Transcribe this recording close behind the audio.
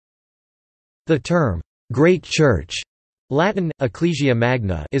The term, "Great Church", Latin, Ecclesia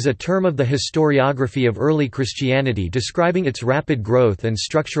Magna, is a term of the historiography of early Christianity describing its rapid growth and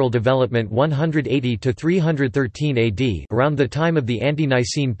structural development 180 to 313 AD, around the time of the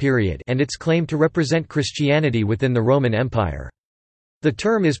Ante-Nicene period, and its claim to represent Christianity within the Roman Empire. The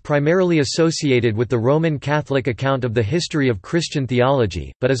term is primarily associated with the Roman Catholic account of the history of Christian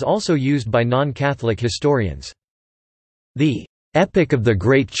theology, but is also used by non-Catholic historians. The "Epoch of the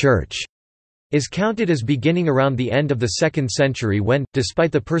Great Church" is counted as beginning around the end of the 2nd century when,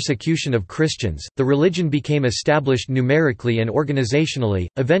 despite the persecution of Christians, the religion became established numerically and organizationally,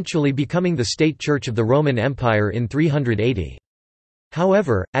 eventually becoming the state church of the Roman Empire in 380.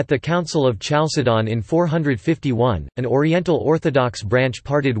 However, at the Council of Chalcedon in 451, an Oriental Orthodox branch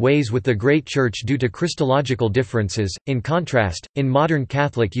parted ways with the Great Church due to Christological differences. In contrast, in modern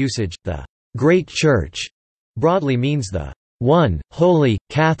Catholic usage, the Great Church broadly means the one, holy,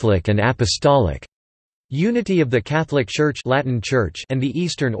 Catholic and apostolic unity of the Catholic Church, Latin Church and the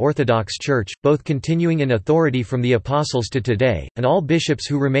Eastern Orthodox Church, both continuing in authority from the Apostles to today, and all bishops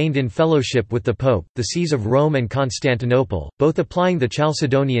who remained in fellowship with the Pope. The sees of Rome and Constantinople, both applying the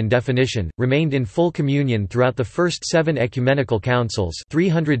Chalcedonian definition, remained in full communion throughout the first 7 ecumenical councils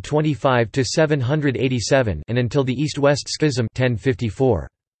 325 to 787 and until the East-West Schism 1054.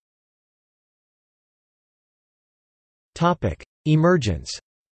 Emergence.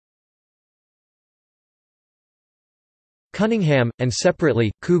 Cunningham, and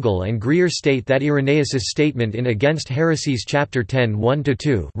separately, Kugel and Greer state that Irenaeus's statement in Against Heresies chapter 10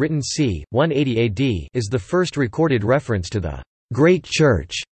 1–2 written c. 180 AD is the first recorded reference to the Great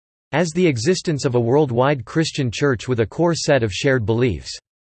Church as the existence of a worldwide Christian church with a core set of shared beliefs.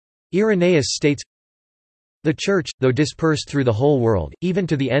 Irenaeus states, "The Church, though dispersed through the whole world, even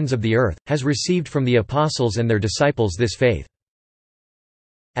to the ends of the earth, has received from the apostles and their disciples this faith.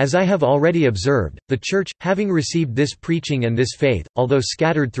 As I have already observed, the Church, having received this preaching and this faith, although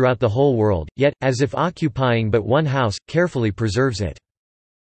scattered throughout the whole world, yet, as if occupying but one house, carefully preserves it.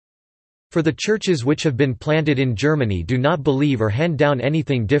 For the churches which have been planted in Germany do not believe or hand down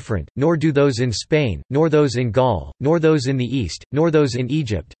anything different, nor do those in Spain, nor those in Gaul, nor those in the East, nor those in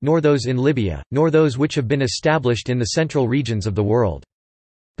Egypt, nor those in Libya, nor those which have been established in the central regions of the world.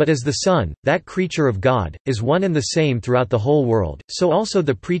 But as the Son, that creature of God, is one and the same throughout the whole world, so also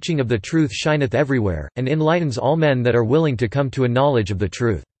the preaching of the truth shineth everywhere, and enlightens all men that are willing to come to a knowledge of the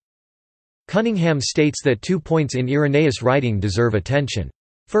truth." Cunningham states that 2 points in Irenaeus' writing deserve attention.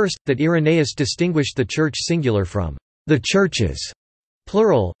 First, that Irenaeus distinguished the church singular from the churches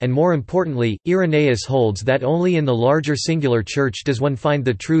plural, and more importantly, Irenaeus holds that only in the larger singular church does one find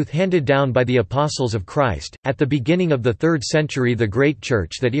the truth handed down by the apostles of Christ. At the beginning of the 3rd century, the Great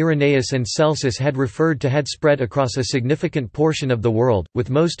Church that Irenaeus and Celsus had referred to had spread across a significant portion of the world, with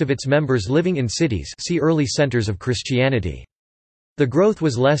most of its members living in cities. See early centers of Christianity. The growth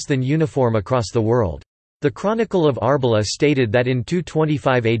was less than uniform across the world. The Chronicle of Arbela stated that in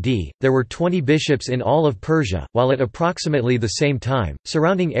 225 AD, there were 20 bishops in all of Persia, while at approximately the same time,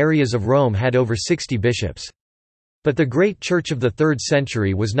 surrounding areas of Rome had over 60 bishops. But the Great Church of the 3rd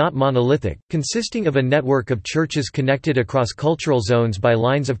century was not monolithic, consisting of a network of churches connected across cultural zones by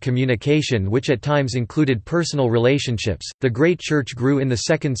lines of communication which at times included personal relationships. The Great Church grew in the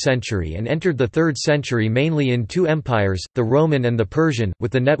 2nd century and entered the 3rd century mainly in 2 empires, the Roman and the Persian,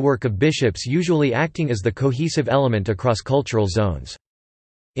 with the network of bishops usually acting as the cohesive element across cultural zones.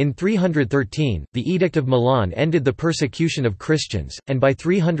 In 313, the Edict of Milan ended the persecution of Christians, and by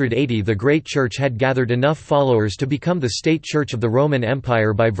 380 the Great Church had gathered enough followers to become the state church of the Roman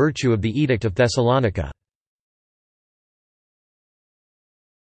Empire by virtue of the Edict of Thessalonica.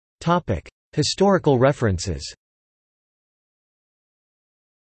 Historical references.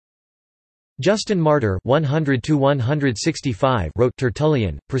 Justin Martyr 100–165 wrote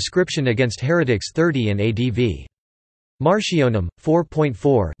Tertullian, Prescription against Heretics 30 and ADV. Marcionum,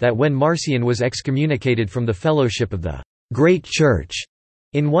 4.4 that when Marcion was excommunicated from the fellowship of the Great Church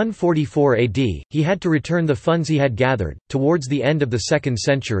in 144 AD, he had to return the funds he had gathered. Towards the end of the 2nd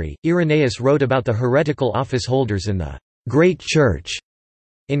century, Irenaeus wrote about the heretical office holders in the Great Church.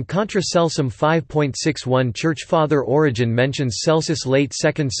 In Contra Celsum 5.61, Church Father Origen mentions Celsus' late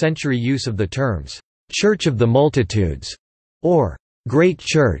 2nd century use of the terms Church of the Multitudes or Great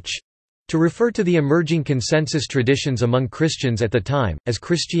Church to refer to the emerging consensus traditions among Christians at the time, as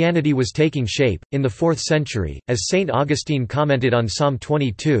Christianity was taking shape. In the 4th century, as St. Augustine commented on Psalm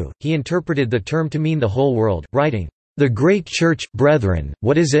 22, he interpreted the term to mean the whole world, writing, "The great church, brethren,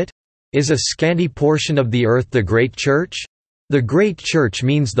 what is it? Is a scanty portion of the earth the great church? The great church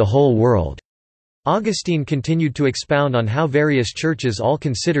means the whole world." Augustine continued to expound on how various churches all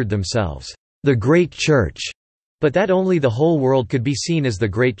considered themselves the Great Church, but that only the whole world could be seen as the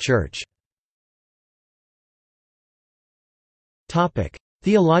Great Church.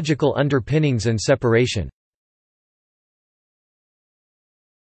 Theological underpinnings and separation.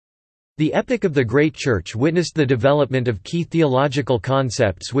 The epoch of the Great Church witnessed the development of key theological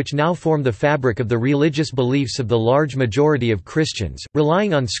concepts which now form the fabric of the religious beliefs of the large majority of Christians.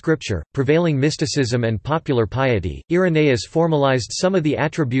 Relying on Scripture, prevailing mysticism, and popular piety, Irenaeus formalized some of the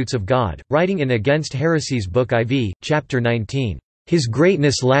attributes of God, writing in Against Heresies Book IV, Chapter 19, "His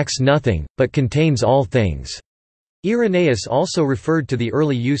greatness lacks nothing, but contains all things." Irenaeus also referred to the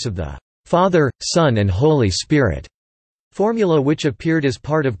early use of the Father, Son and Holy Spirit formula which appeared as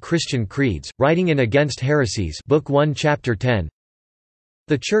part of Christian creeds, writing in Against Heresies Book 1 Chapter 10.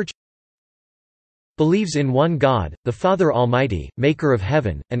 The Church believes in one God, the Father Almighty, maker of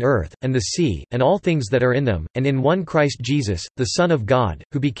heaven, and earth, and the sea, and all things that are in them, and in one Christ Jesus, the Son of God,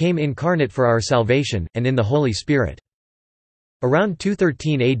 who became incarnate for our salvation, and in the Holy Spirit. Around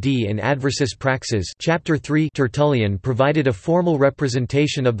 213 AD in Adversus Praxis Chapter 3, Tertullian provided a formal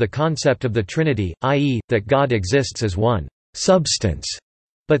representation of the concept of the Trinity, i.e., that God exists as one substance,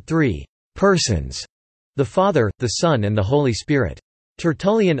 but three persons: the Father, the Son and the Holy Spirit.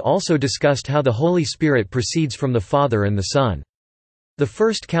 Tertullian also discussed how the Holy Spirit proceeds from the Father and the Son. The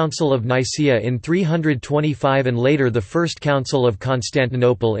First Council of Nicaea in 325 and later the First Council of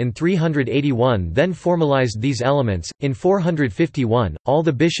Constantinople in 381 then formalized these elements. In 451, all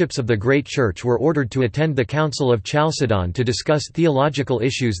the bishops of the Great Church were ordered to attend the Council of Chalcedon to discuss theological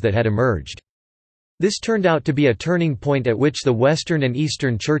issues that had emerged. This turned out to be a turning point at which the Western and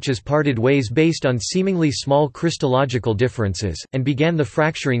Eastern churches parted ways based on seemingly small Christological differences, and began the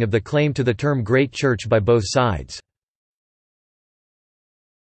fracturing of the claim to the term Great Church by both sides.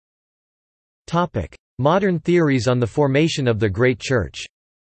 Modern theories on the formation of the Great Church.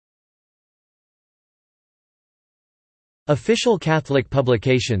 Official Catholic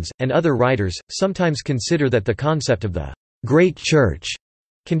publications, and other writers, sometimes consider that the concept of the Great Church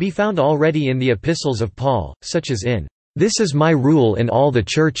can be found already in the epistles of Paul, such as in "This is my rule in all the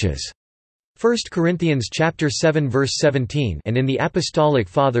churches" 1 Corinthians chapter 7 verse 17, and in the Apostolic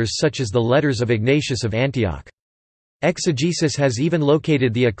Fathers such as the letters of Ignatius of Antioch. Exegesis has even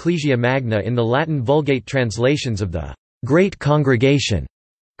located the Ecclesia Magna in the Latin Vulgate translations of the Great Congregation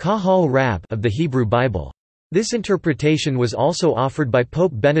Kahal Rab of the Hebrew Bible. This interpretation was also offered by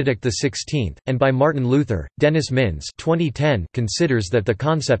Pope Benedict XVI, and by Martin Luther. Dennis Mins 2010 considers that the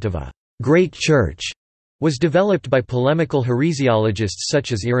concept of a Great Church was developed by polemical heresiologists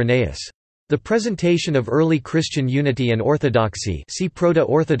such as Irenaeus. The presentation of early Christian unity and orthodoxy, see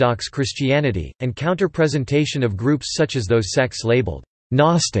Proto-Orthodox Christianity, and counter-presentation of groups such as those sects labeled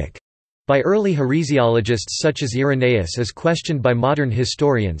Gnostic by early heresiologists such as Irenaeus is questioned by modern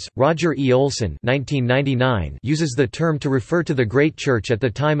historians. Roger E. Olson (1999) uses the term to refer to the Great Church at the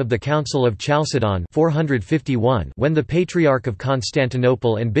time of the Council of Chalcedon 451, when the Patriarch of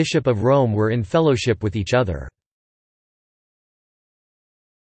Constantinople and Bishop of Rome were in fellowship with each other.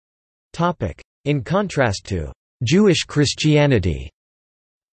 In contrast to Jewish Christianity,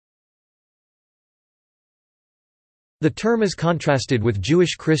 the term is contrasted with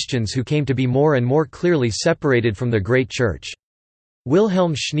Jewish Christians who came to be more and more clearly separated from the Great Church.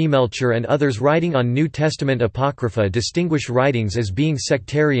 Wilhelm Schneemelcher and others writing on New Testament Apocrypha distinguish writings as being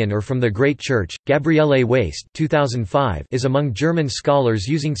sectarian or from the Great Church. Gabriele Waist 2005 is among German scholars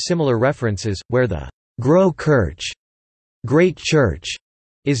using similar references, where the Große Kirche, Great Church,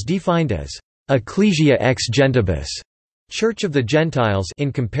 is defined as Ecclesia ex gentibus, Church of the Gentiles,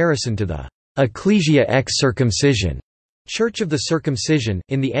 in comparison to the Ecclesia ex circumcision, Church of the Circumcision.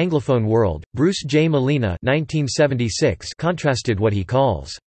 In the Anglophone world, Bruce J. Molina 1976 contrasted what he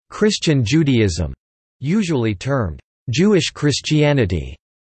calls Christian Judaism, usually termed Jewish Christianity,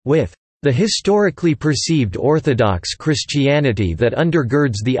 with the historically perceived Orthodox Christianity that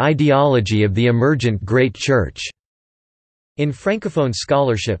undergirds the ideology of the emergent Great Church. In Francophone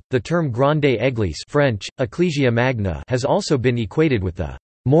scholarship, the term Grande Église French, Ecclesia Magna has also been equated with the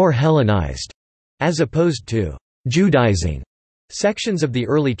more Hellenized, as opposed to Judaizing, sections of the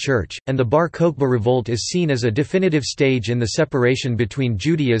early Church, and the Bar Kokhba revolt is seen as a definitive stage in the separation between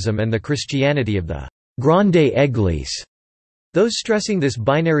Judaism and the Christianity of the Grande Église. Those stressing this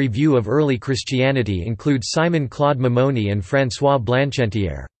binary view of early Christianity include Simon Claude Mamoni and François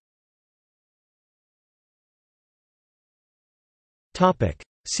Blanchentière.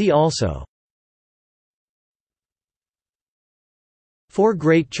 See also: Four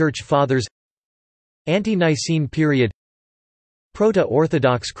Great Church Fathers, Ante-Nicene period,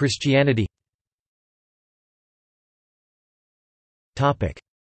 Proto-Orthodox Christianity.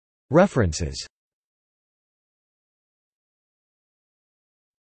 References